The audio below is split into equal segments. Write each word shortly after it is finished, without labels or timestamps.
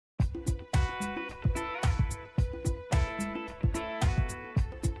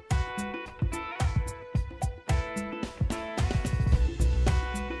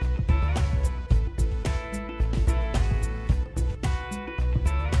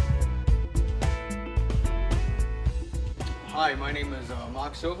Hi, my name is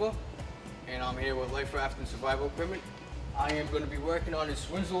Mark Silva, and I'm here with Life Raft and Survival Equipment. I am going to be working on this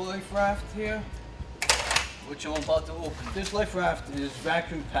Winslow Life Raft here, which I'm about to open. This Life Raft is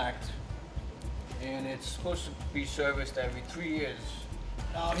vacuum packed, and it's supposed to be serviced every 3 years.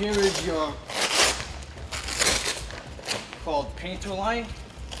 Now here is your called painter line.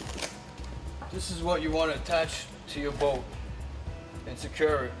 This is what you want to attach to your boat and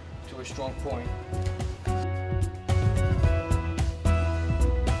secure it to a strong point.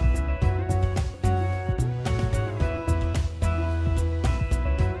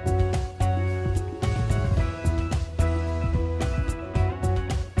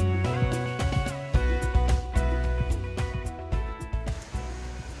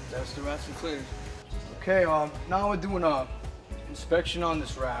 That's the raft included. Okay, now we're doing a inspection on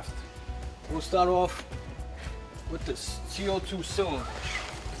this raft. We'll start off with the CO2 cylinder,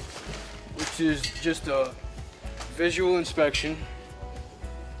 which is just a visual inspection.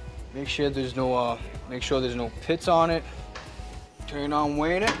 Make sure there's no pits on it. Turn on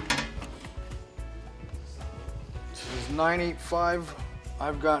weighing it. This is 985.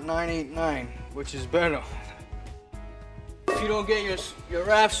 I've got 989, which is better. If you don't get your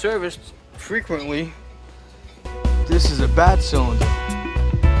raft serviced frequently, this is a bad cylinder,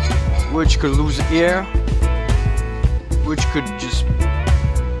 which could lose air, which could just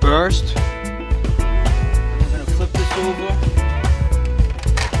burst. I'm gonna flip this over.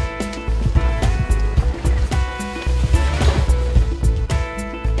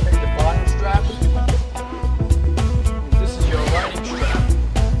 Take the bottom straps. And this is your riding strap.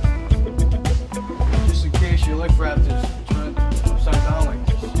 Just in case your life raft is turned upside down like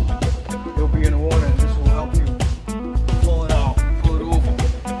this. You'll be in the water and this will help you pull it out, pull it over.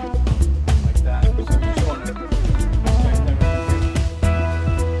 Like that. So you just want to inspect everything.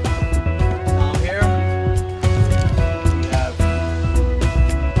 Now here we have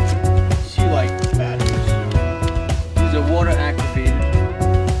sea light batteries. These are water activated.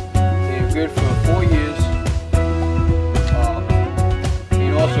 They are good for 4 years.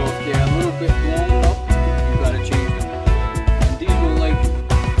 And also if they're a little bit blown up, you gotta change them. And these were like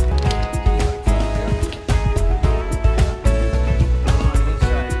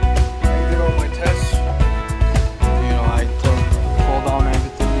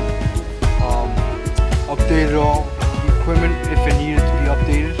updated all the equipment if it needed to be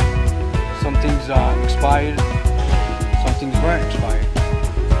updated. Some things are expired, some things weren't expired.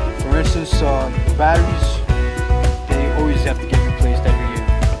 For instance, batteries, they always have to get replaced every year,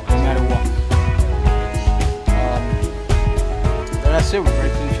 no matter what. That's it, we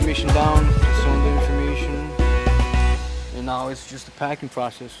write the information down, cylinder information, and now it's just a packing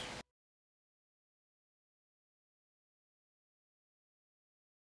process.